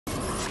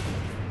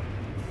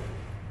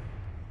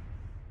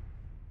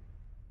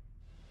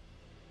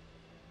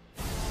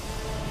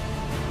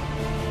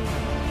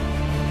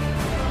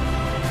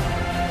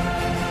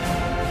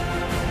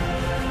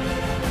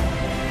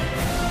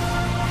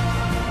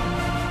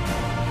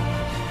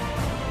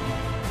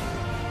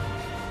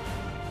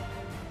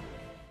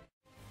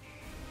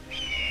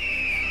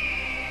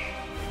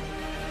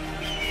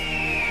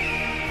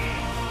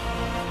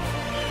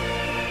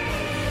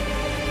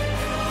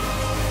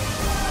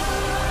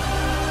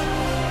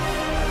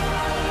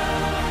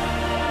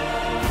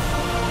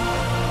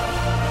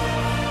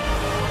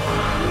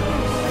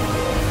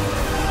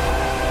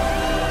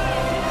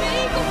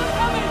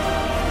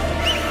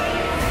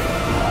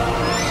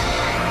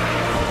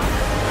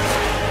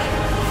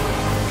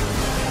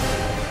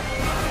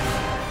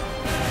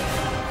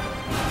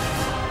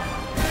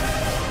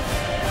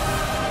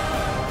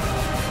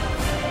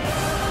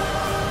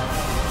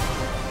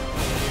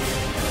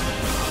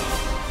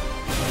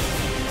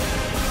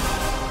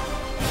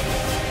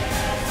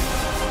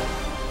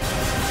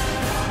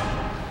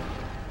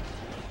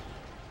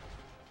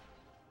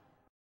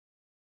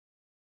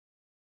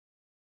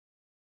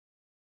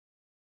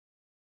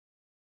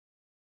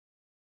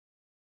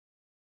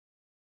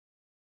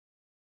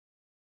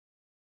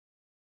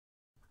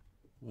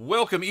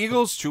Welcome,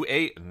 Eagles, to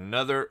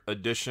another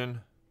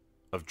edition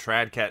of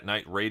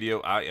TradCatKnight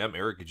Radio. I am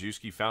Eric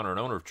Gajewski, founder and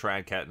owner of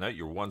TradCatKnight,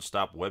 your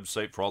one-stop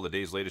website for all the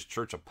day's latest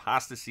church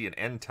apostasy and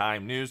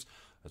end-time news.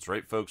 That's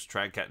right, folks.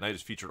 TradCatKnight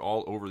is featured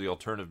all over the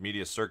alternative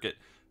media circuit.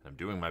 I'm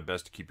doing my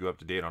best to keep you up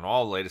to date on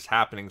all the latest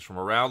happenings from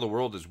around the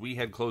world as we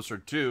head closer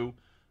to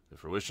the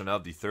fruition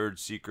of the third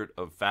secret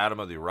of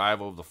Fatima, the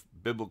arrival of the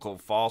biblical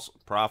false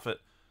prophet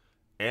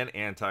and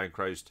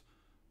antichrist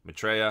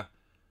Maitreya.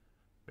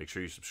 Make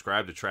sure you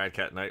subscribe to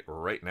TradCatKnight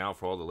right now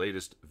for all the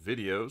latest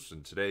videos.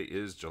 And today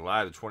is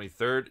July the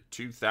 23rd,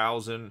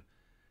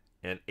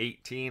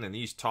 2018. And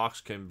these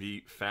talks can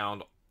be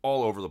found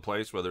all over the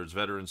place, whether it's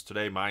Veterans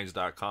Today,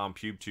 Minds.com,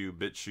 PubeTube,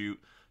 BitChute,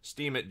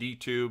 Steam at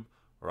DTube,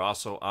 or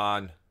also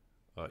on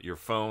your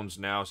phones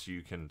now. So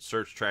you can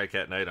search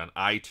TradCatKnight on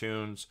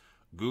iTunes,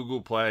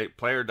 Google Play,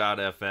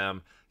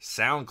 Player.fm,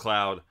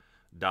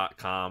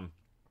 SoundCloud.com,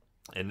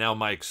 and now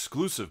my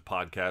exclusive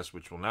podcast,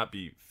 which will not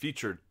be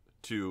featured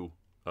to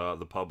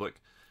the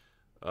public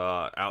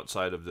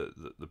outside of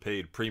the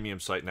paid premium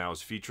site now,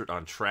 is featured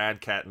on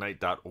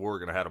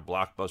TradCatKnight.org. And I had a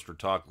blockbuster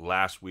talk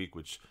last week,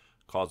 which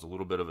caused a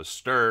little bit of a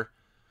stir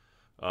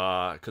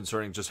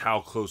concerning just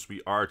how close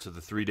we are to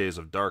the 3 days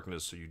of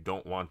darkness. So you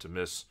don't want to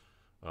miss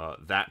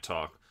that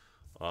talk.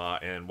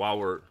 And while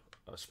we're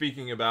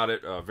speaking about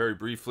it very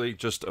briefly,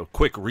 just a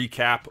quick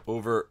recap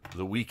over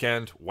the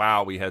weekend.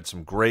 Wow, we had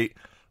some great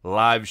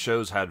live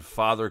shows. Had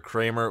Father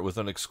Kramer with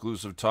an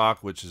exclusive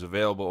talk, which is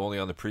available only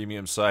on the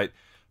premium site,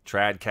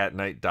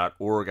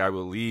 TradCatKnight.org. I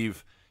will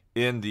leave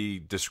in the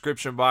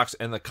description box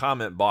and the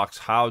comment box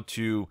how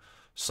to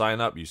sign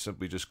up. You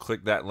simply just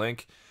click that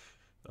link.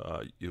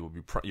 You'll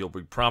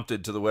be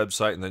prompted to the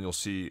website, and then you'll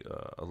see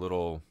a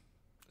little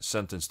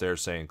sentence there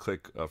saying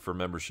click for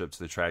membership to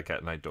the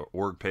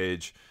TradCatKnight.org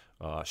page.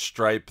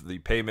 Stripe, the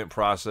payment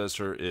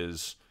processor,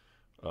 is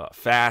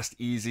fast,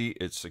 easy,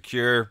 it's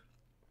secure.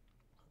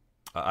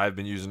 I've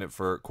been using it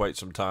for quite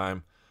some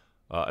time,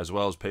 as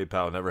well as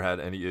PayPal. Never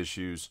had any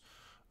issues.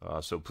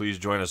 So please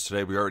join us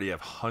today. We already have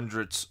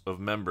hundreds of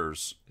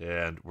members,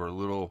 and we're a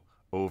little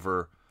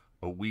over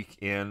a week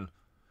in.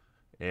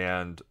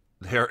 And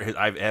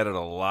I've added a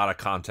lot of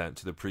content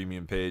to the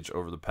premium page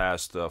over the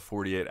past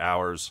 48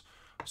 hours.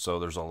 So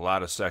there's a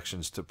lot of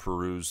sections to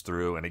peruse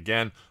through. And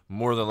again,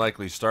 more than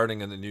likely, starting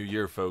in the new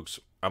year, folks,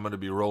 I'm going to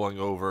be rolling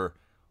over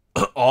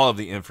all of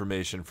the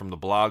information from the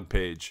blog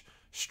page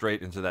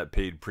straight into that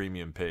paid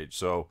premium page.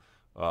 So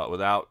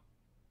without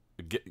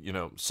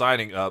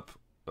signing up,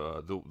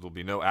 there'll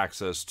be no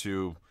access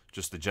to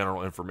just the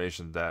general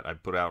information that I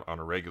put out on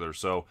a regular.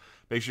 So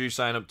make sure you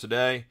sign up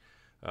today.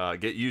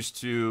 Get used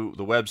to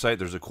the website.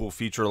 There's a cool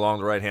feature along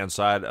the right-hand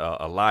side,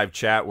 a live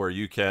chat where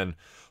you can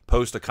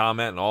post a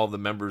comment and all of the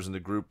members in the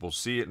group will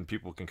see it, and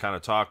people can kind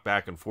of talk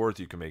back and forth.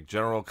 You can make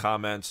general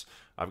comments.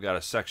 I've got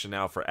a section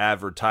now for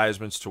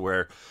advertisements to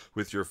where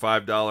with your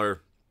 $5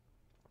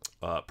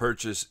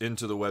 purchase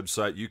into the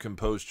website, you can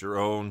post your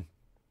own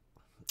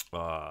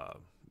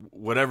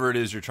whatever it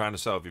is you're trying to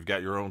sell. If you've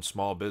got your own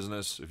small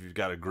business, if you've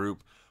got a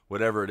group,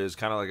 whatever it is,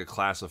 kind of like a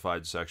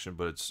classified section,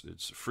 but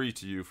it's free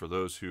to you for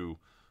those who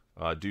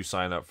do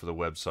sign up for the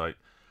website.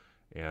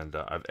 And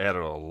I've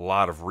added a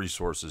lot of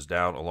resources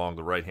down along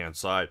the right-hand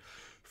side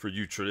for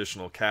you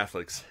traditional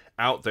Catholics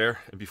out there.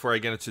 And before I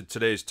get into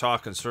today's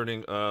talk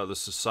concerning the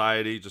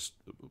society, just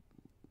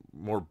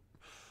more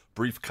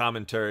brief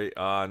commentary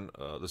on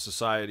the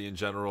society in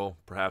general.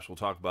 Perhaps we'll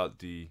talk about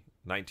the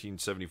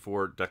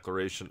 1974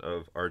 declaration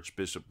of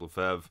Archbishop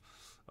Lefebvre.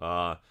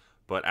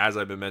 But as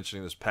I've been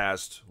mentioning this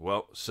past,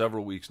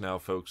 several weeks now,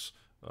 folks,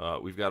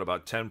 we've got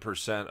about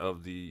 10%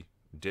 of the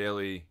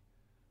daily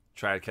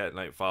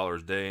TradCatKnight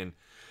followers, day in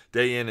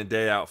and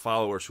day out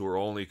followers, who are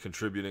only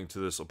contributing to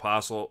this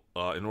apostle.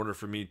 In order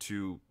for me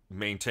to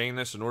maintain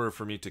this, in order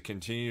for me to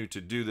continue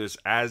to do this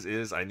as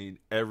is, I need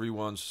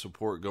everyone's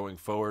support going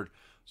forward.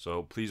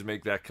 So please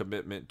make that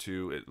commitment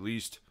to at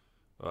least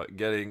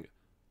getting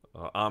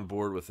on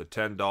board with a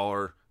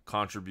 $10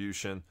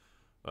 contribution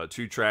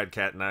to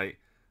TradCatKnight.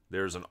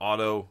 There's an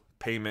auto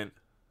payment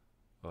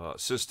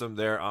system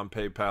there on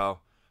PayPal,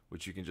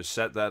 which you can just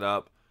set that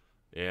up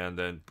and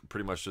then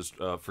pretty much just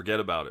forget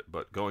about it.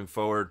 But going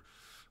forward,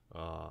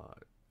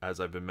 as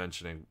I've been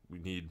mentioning, we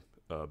need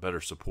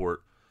better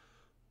support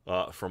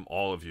from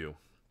all of you.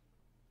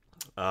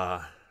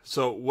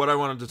 So what I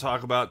wanted to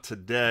talk about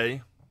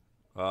today,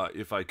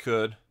 if I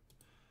could,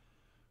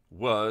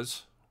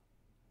 was,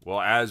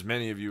 as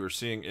many of you are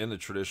seeing in the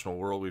traditional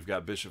world, we've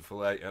got Bishop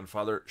Fellay and Fr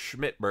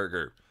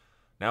Schmidberger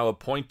now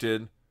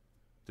appointed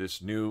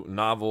this new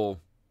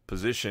novel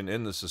position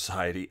in the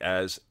society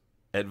as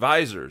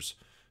advisors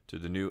to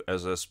the new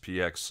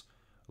SSPX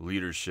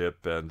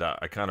leadership. And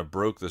I kind of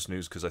broke this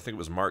news because I think it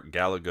was Mark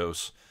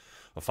Gallegos,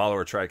 a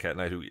follower of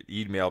TradCatKnight, who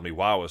emailed me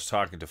while I was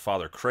talking to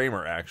Father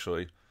Kramer,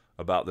 actually,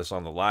 about this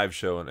on the live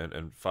show.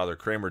 And Father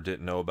Kramer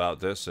didn't know about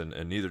this, and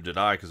neither did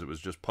I, because it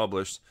was just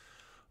published,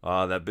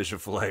 that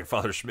Bishop Fellay and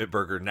Fr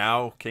Schmidberger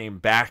now came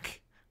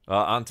back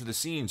onto the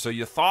scene. So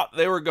you thought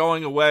they were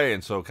going away.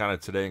 And so kind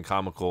of today in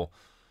comical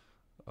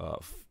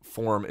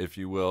form, if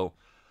you will,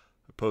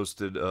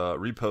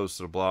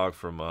 reposted a blog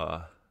from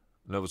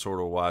Novus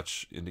Ordo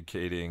Watch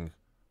indicating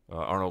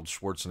Arnold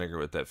Schwarzenegger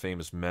with that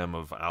famous meme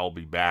of "I'll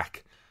be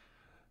back."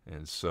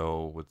 And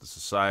so, with the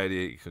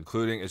society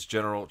concluding its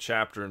general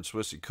chapter in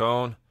Swissy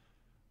Cone,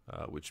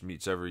 which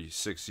meets every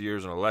 6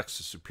 years and elects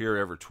the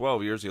superior every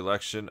 12 years, the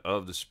election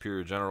of the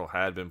superior general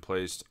had been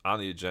placed on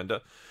the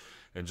agenda.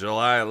 And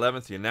July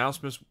 11th, the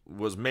announcement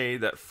was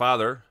made that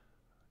Father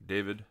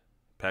David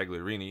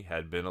Pagliarini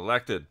had been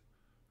elected,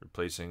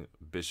 replacing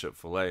Bishop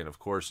Fellay. And of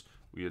course,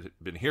 we had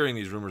been hearing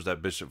these rumors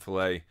that Bishop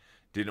Fellay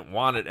didn't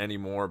want it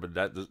anymore, but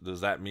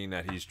does that mean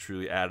that he's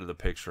truly out of the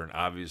picture? And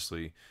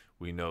obviously,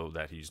 we know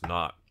that he's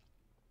not.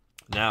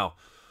 Now,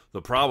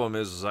 the problem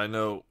is I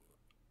know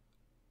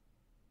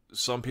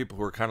some people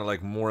who are kind of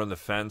like more on the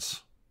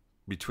fence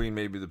between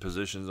maybe the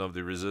positions of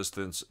the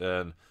resistance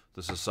and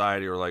the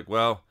society are like,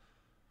 well,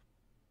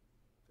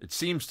 it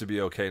seems to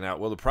be okay now.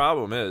 Well, the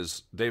problem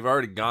is they've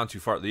already gone too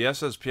far. The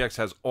SSPX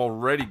has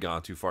already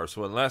gone too far.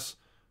 So unless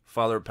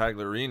Father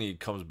Pagliarini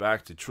comes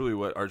back to truly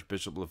what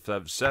Archbishop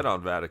Lefebvre said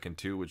on Vatican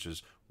II, which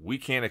is we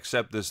can't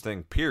accept this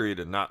thing, period,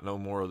 and not no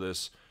more of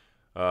this.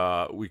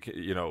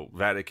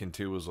 Vatican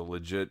II was a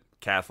legit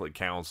Catholic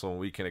council, and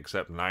we can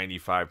accept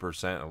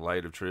 95% in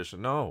light of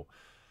tradition. No,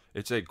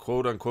 it's a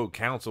quote-unquote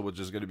council which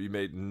is going to be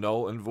made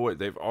null and void.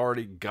 They've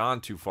already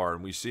gone too far,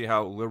 and we see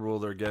how liberal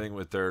they're getting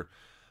with their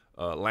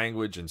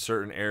language in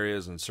certain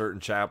areas and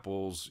certain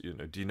chapels,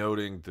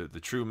 denoting the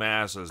true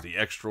mass as the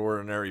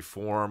extraordinary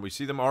form. We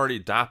see them already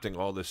adopting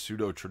all this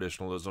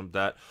pseudo-traditionalism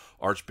that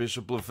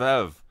Archbishop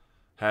Lefebvre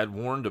had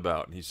warned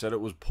about, and he said it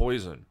was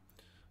poison.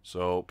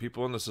 So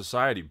people in the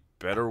society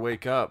better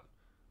wake up.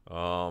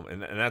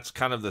 And that's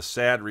kind of the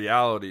sad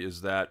reality,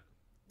 is that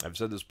I've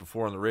said this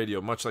before on the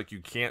radio, much like you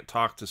can't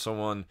talk to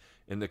someone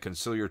in the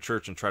conciliar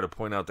church and try to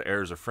point out the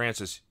errors of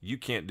Francis, you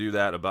can't do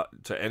that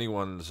to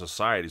anyone in the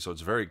society. So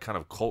it's very kind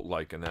of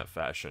cult-like in that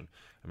fashion.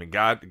 I mean,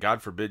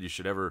 God forbid you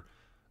should ever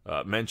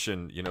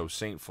mention,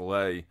 Saint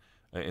Fellay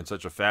in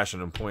such a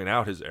fashion and point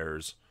out his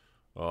errors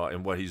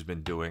and what he's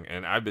been doing.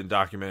 And I've been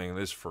documenting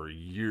this for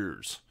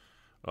years.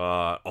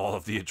 All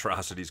of the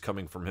atrocities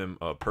coming from him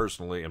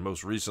personally, and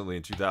most recently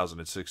in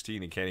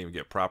 2016, he can't even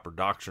get proper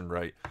doctrine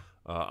right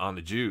on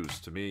the Jews.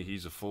 To me,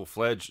 he's a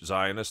full-fledged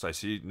Zionist. I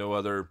see no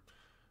other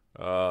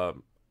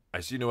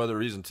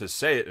reason to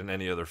say it in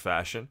any other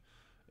fashion.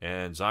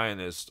 And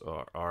Zionists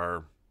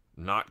are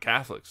not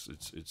Catholics.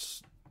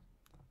 It's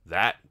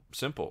that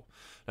simple.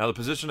 Now, the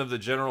position of the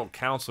General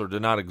Counselor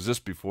did not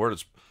exist before. And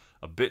it's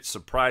a bit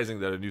surprising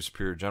that a new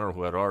Superior General,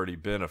 who had already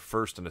been a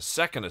first and a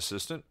second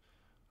assistant,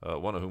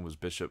 one of whom was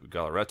Bishop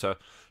Galarreta,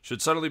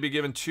 should suddenly be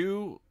given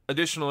 2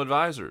 additional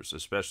advisors,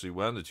 especially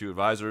when the 2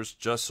 advisors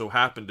just so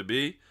happen to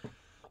be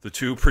the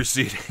 2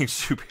 preceding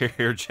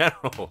superior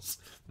generals.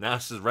 Now,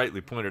 this is rightly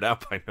pointed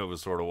out by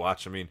Novus Ordo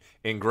Watch. I mean,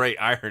 in great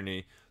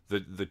irony,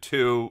 the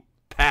 2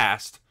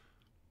 past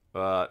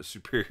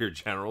superior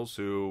generals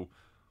who,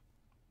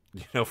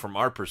 from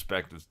our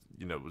perspective,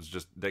 was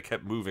just, they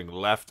kept moving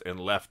left and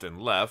left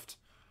and left,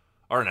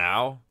 are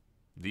now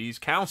these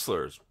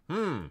counselors.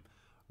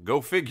 Go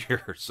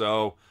figure.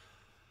 So,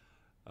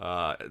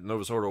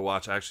 Novus Ordo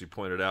Watch actually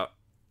pointed out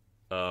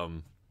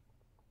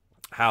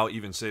how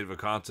even St.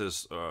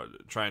 Vacantus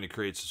trying to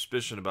create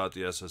suspicion about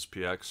the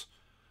SSPX,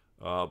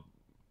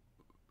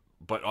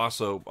 but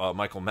also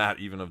Michael Matt,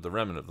 even of the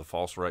remnant, of the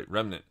false right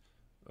remnant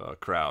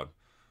crowd,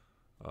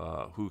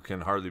 who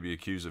can hardly be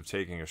accused of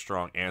taking a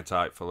strong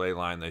anti-Fellay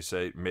line, they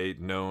say,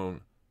 made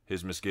known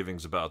his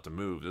misgivings about the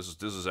move. This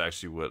is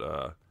actually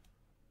what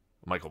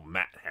Michael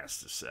Matt has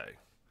to say.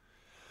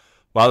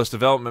 While this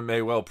development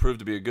may well prove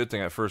to be a good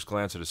thing at first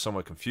glance, it is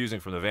somewhat confusing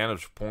from the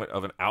vantage point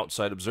of an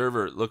outside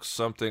observer. It looks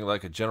something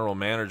like a general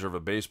manager of a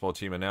baseball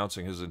team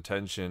announcing his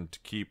intention to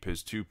keep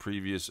his 2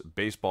 previous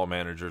baseball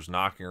managers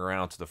knocking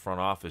around to the front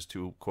office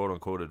to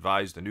quote-unquote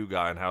advise the new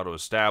guy on how to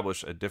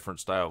establish a different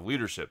style of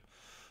leadership.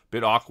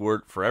 Bit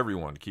awkward for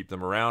everyone. Keep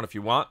them around if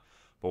you want,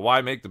 but why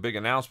make the big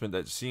announcement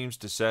that seems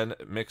to send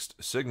mixed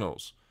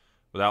signals?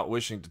 Without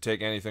wishing to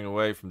take anything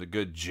away from the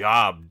good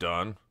job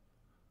done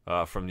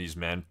from these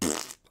men,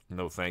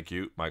 no thank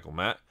you, Michael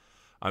Matt,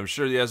 I'm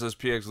sure the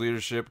SSPX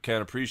leadership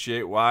can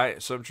appreciate why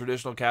some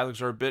traditional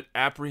Catholics are a bit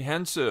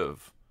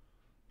apprehensive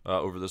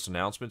over this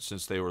announcement,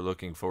 since they were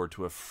looking forward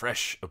to a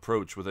fresh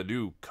approach with a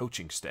new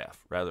coaching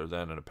staff rather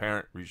than an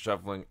apparent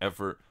reshuffling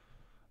effort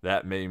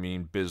that may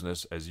mean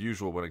business as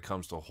usual when it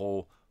comes to a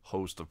whole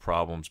host of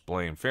problems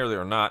blamed, fairly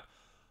or not,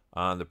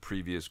 on the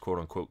previous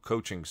quote-unquote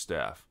coaching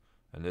staff.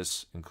 And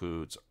this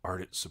includes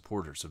ardent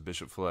supporters of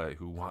Bishop Fellay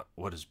who want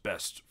what is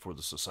best for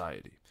the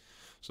society.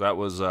 So that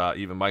was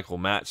even Michael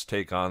Matt's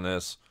take on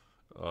this,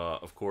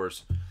 of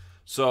course.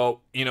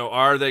 So,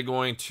 are they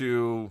going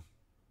to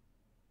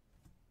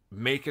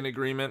make an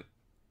agreement?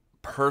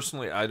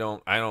 Personally, I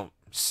don't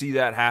see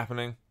that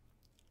happening.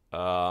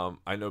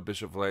 I know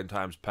Bishop Fellay in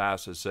times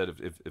past has said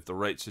if the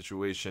right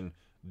situation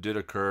did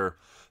occur,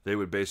 they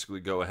would basically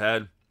go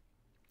ahead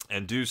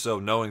and do so,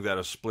 knowing that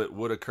a split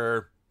would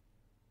occur.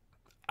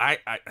 I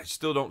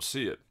still don't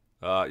see it.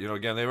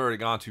 Again, they've already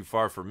gone too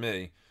far for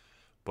me.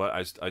 but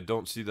I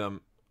don't see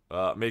them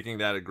making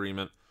that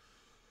agreement.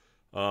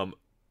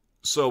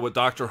 So what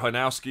Dr.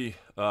 Hanowski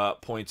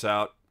points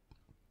out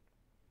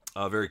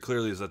very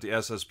clearly is that the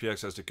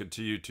SSPX has to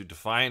continue to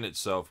define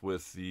itself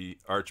with the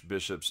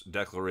Archbishop's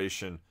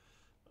declaration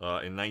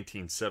in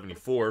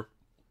 1974,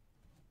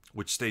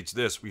 which states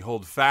this: "We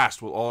hold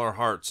fast with all our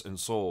hearts and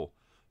soul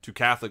to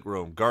Catholic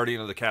Rome,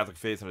 guardian of the Catholic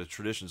faith and the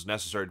traditions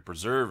necessary to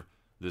preserve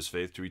this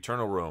faith, to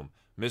eternal Rome,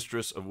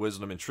 mistress of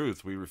wisdom and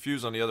truth. We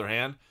refuse, on the other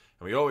hand,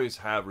 and we always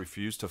have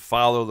refused, to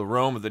follow the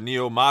Rome of the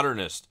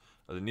neo-modernist,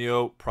 of the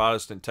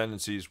neo-Protestant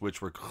tendencies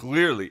which were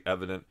clearly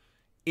evident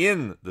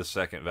in the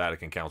Second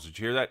Vatican Council." Did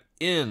you hear that?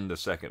 In the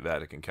Second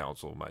Vatican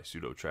Council, my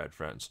pseudo-trad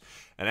friends.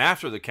 And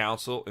after the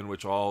council, in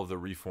which all of the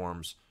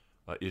reforms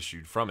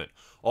issued from it.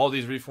 All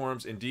these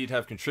reforms indeed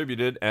have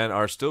contributed and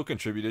are still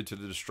contributed to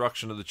the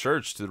destruction of the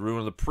church, to the ruin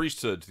of the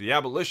priesthood, to the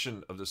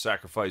abolition of the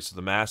sacrifice of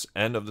the Mass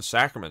and of the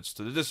sacraments,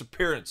 to the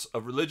disappearance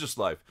of religious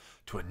life,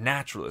 to a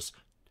naturalist,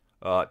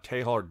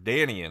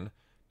 Teilhardian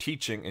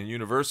teaching in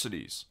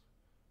universities,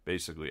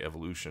 basically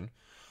evolution,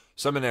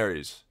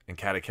 seminaries, and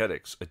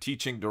catechetics, a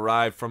teaching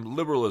derived from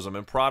liberalism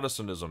and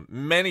Protestantism,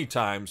 many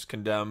times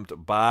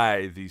condemned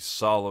by the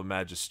solemn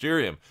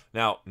magisterium.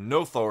 Now,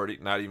 no authority,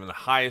 not even the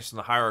highest in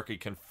the hierarchy,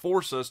 can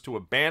force us to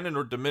abandon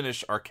or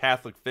diminish our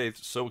Catholic faith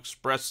so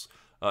expressed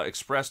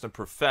and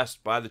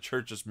professed by the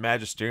Church's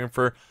magisterium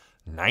for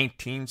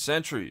 19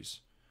 centuries.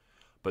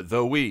 But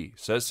though we,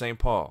 says St.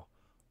 Paul,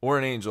 or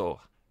an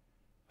angel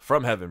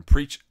from heaven,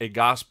 preach a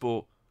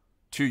gospel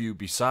to you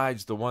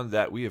besides the one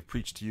that we have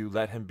preached to you,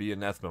 let him be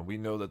anathema. We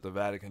know that the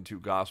Vatican II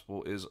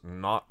gospel is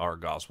not our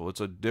gospel.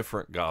 It's a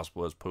different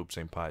gospel, as Pope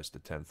St. Pius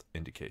X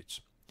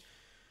indicates.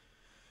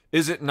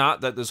 Is it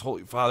not that this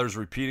Holy Father is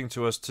repeating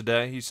to us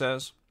today, he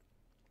says?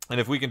 And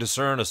if we can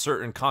discern a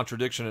certain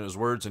contradiction in his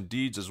words and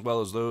deeds as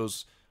well as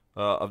those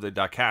of the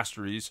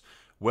dicasteries,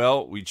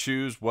 well, we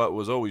choose what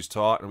was always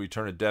taught and we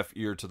turn a deaf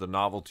ear to the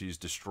novelties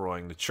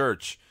destroying the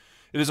church.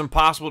 It is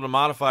impossible to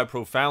modify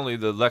profoundly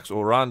the lex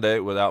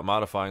orandi without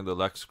modifying the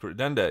lex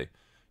credendi.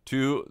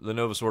 To the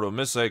Novus Ordo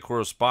Missae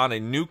correspond a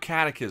new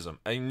catechism,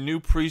 a new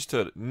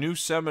priesthood, new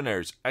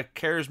seminaries, a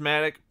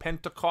charismatic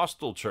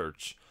Pentecostal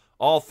church,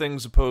 all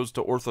things opposed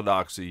to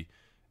orthodoxy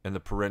and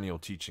the perennial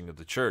teaching of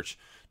the church.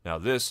 Now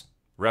this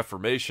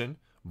Reformation,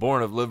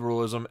 born of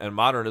liberalism and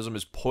modernism,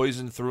 is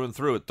poisoned through and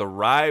through. It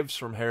derives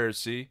from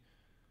heresy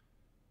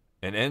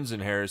and ends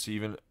in heresy,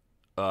 even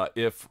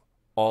if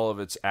all of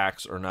its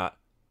acts are not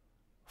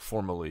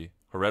formally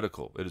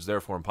heretical. It is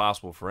therefore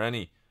impossible for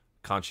any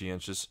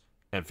conscientious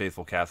and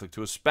faithful Catholic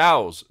to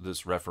espouse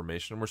this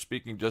Reformation. And we're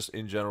speaking just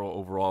in general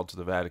overall to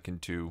the Vatican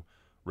II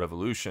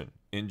revolution.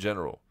 In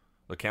general,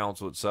 the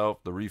Council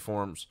itself, the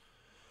reforms,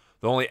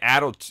 the only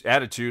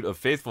attitude of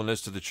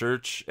faithfulness to the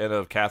Church and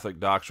of Catholic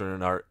doctrine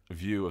in our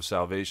view of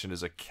salvation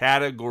is a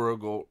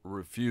categorical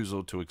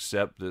refusal to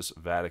accept this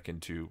Vatican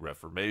II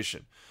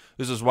Reformation.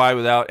 This is why,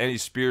 without any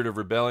spirit of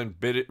rebellion,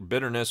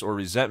 bitterness, or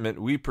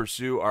resentment, we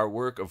pursue our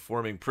work of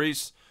forming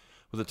priests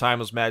with the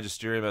timeless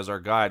magisterium as our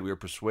guide. We are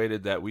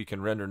persuaded that we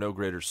can render no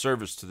greater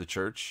service to the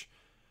Church,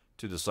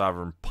 to the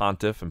sovereign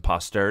pontiff and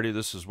posterity.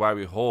 This is why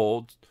we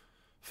hold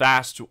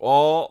fast to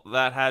all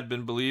that had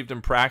been believed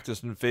and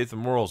practiced in faith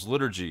and morals,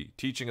 liturgy,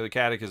 teaching of the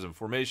catechism,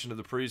 formation of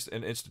the priest,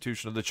 and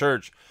institution of the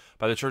Church,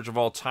 by the Church of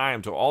all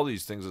time, to all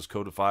these things as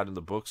codified in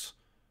the books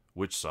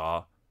which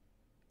saw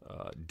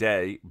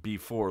day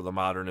before the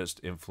modernist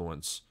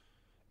influence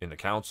in the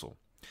Council.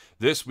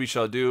 This we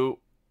shall do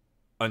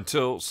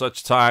until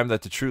such time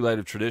that the true light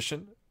of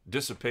tradition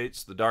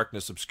dissipates the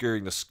darkness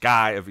obscuring the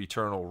sky of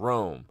eternal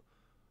Rome.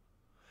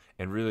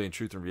 And really, in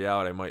truth and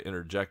reality, I might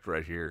interject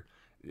right here,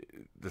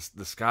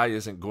 the sky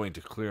isn't going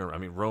to clear. I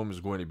mean, Rome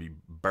is going to be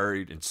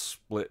buried and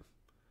split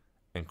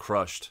and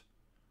crushed.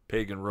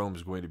 Pagan Rome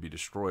is going to be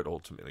destroyed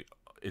ultimately.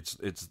 It's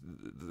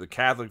the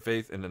Catholic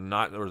faith and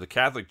the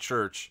Catholic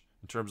Church,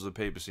 in terms of the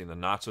papacy in the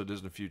not so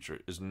distant future,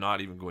 is not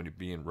even going to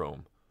be in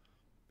Rome.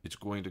 It's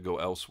going to go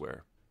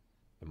elsewhere.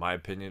 In my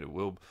opinion, it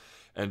will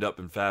end up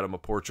in Fatima,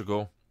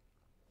 Portugal.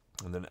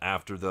 And then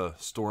after the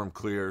storm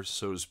clears,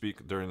 so to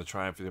speak, during the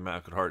triumph of the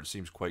Immaculate Heart, it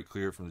seems quite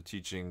clear from the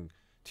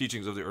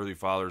teachings of the early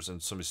fathers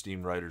and some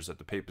esteemed writers that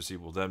the papacy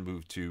will then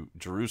move to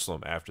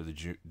Jerusalem after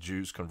the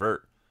Jews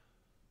convert.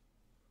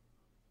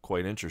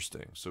 Quite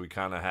interesting. So we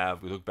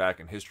look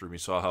back in history, we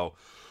saw how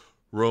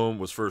Rome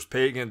was first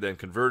pagan, then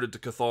converted to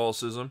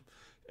Catholicism,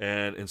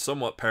 and in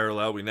somewhat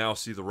parallel, we now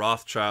see the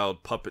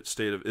Rothschild puppet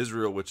state of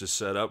Israel, which is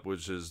set up,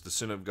 which is the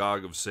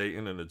synagogue of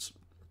Satan, and it's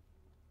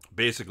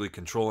basically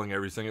controlling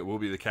everything. It will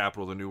be the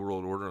capital of the New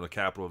World Order and the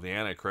capital of the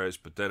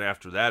Antichrist, but then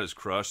after that is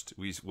crushed,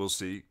 we will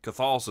see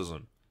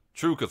Catholicism,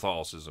 true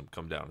Catholicism,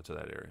 come down into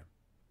that area.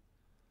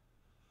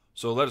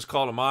 So let us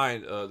call to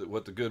mind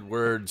what the good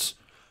words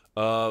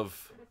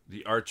of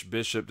the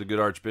good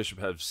Archbishop,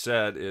 have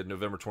said in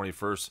November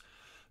 21st,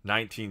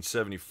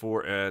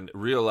 1974, and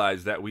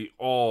realize that we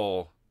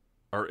all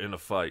are in a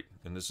fight.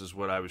 And this is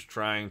what I was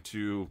trying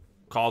to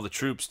call the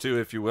troops to,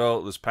 if you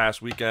will, this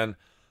past weekend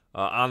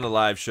on the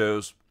live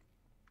shows,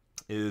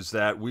 is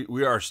that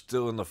we are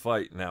still in the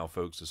fight now,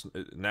 folks.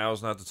 Now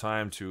is not the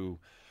time to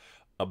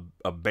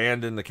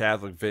abandon the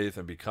Catholic faith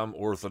and become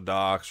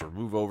Orthodox, or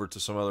move over to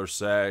some other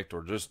sect,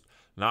 or just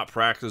not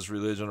practice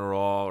religion at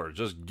all, or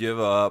just give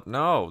up.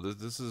 No,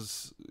 this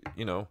is,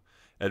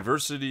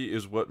 adversity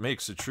is what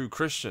makes a true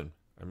Christian.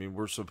 I mean,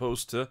 we're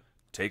supposed to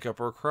take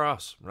up our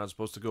cross. We're not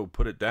supposed to go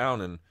put it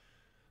down and,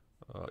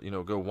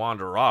 go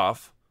wander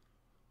off.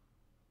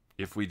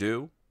 If we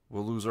do,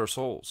 we'll lose our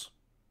souls.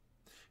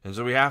 And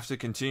so we have to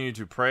continue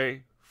to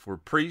pray for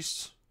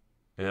priests.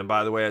 And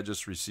by the way, I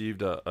just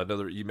received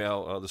another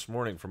email this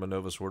morning from a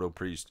Novus Ordo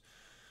priest.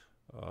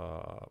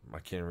 I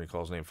can't even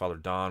recall his name. Father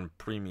Don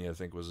Premi, I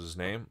think was his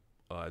name.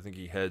 I think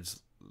he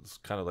heads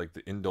kind of like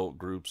the indult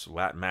groups,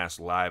 Latin Mass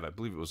Live. I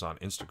believe it was on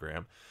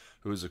Instagram.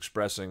 Who is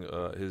expressing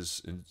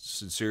his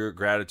sincere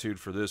gratitude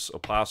for this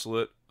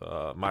apostolate,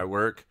 my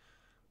work,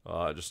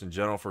 just in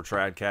general for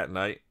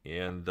TradCatKnight.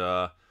 And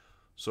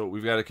so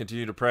we've got to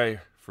continue to pray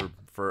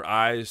for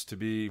eyes to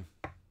be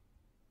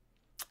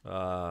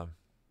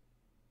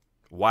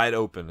wide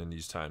open in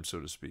these times, so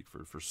to speak,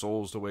 for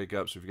souls to wake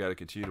up. So we've got to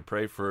continue to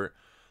pray for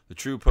the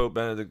true Pope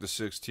Benedict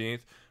XVI,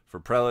 for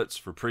prelates,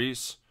 for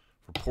priests,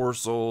 for poor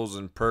souls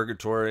in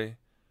purgatory,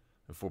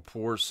 and for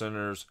poor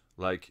sinners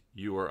like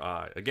you or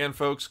I. Again,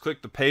 folks,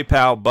 click the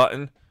PayPal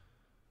button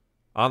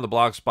on the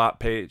Blogspot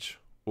page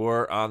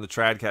or on the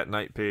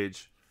TradCatKnight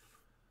page.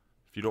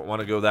 If you don't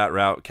want to go that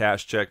route,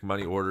 cash, check,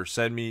 money order,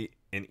 send me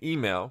an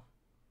email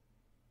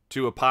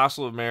to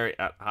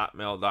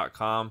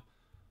apostleofmary@hotmail.com,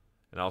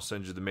 and I'll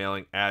send you the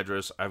mailing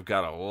address. I've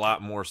got a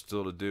lot more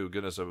still to do.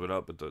 Goodness, I've been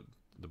up at the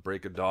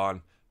break of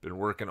dawn. Been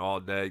working all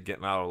day,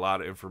 getting out a lot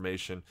of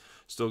information.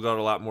 Still got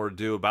a lot more to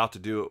do. About to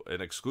do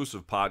an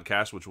exclusive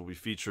podcast, which will be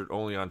featured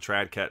only on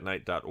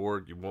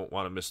tradcatnight.org. You won't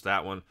want to miss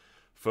that one.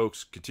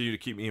 Folks, continue to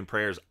keep me in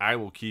prayers. I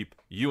will keep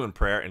you in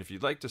prayer. And if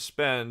you'd like to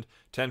spend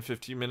 10,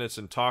 15 minutes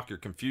and talk, you're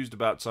confused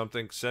about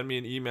something, send me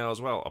an email as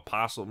well,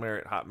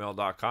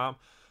 apostleofmary@hotmail.com.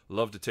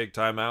 Love to take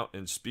time out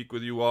and speak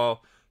with you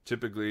all.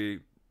 Typically,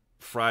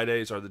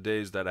 Fridays are the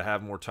days that I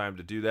have more time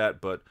to do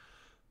that, but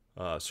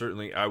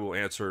certainly I will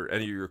answer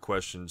any of your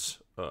questions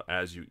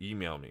as you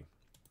email me.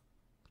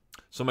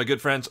 So my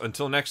good friends,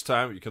 until next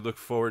time, you can look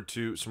forward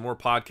to some more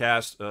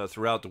podcasts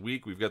throughout the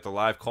week. We've got the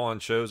live call-in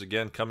shows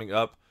again coming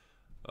up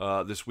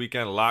this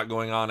weekend. A lot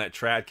going on at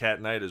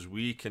TradCatKnight as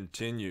we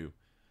continue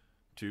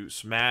to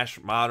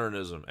smash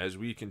modernism, as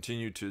we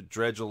continue to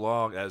dredge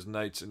along as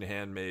knights and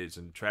handmaids.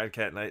 And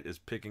TradCatKnight is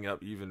picking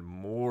up even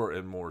more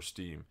and more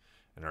steam,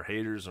 and our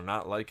haters are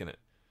not liking it.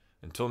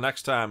 Until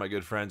next time, my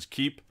good friends,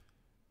 keep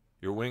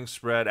your wings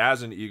spread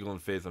as an eagle in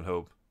faith and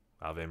hope.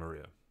 Ave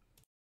Maria.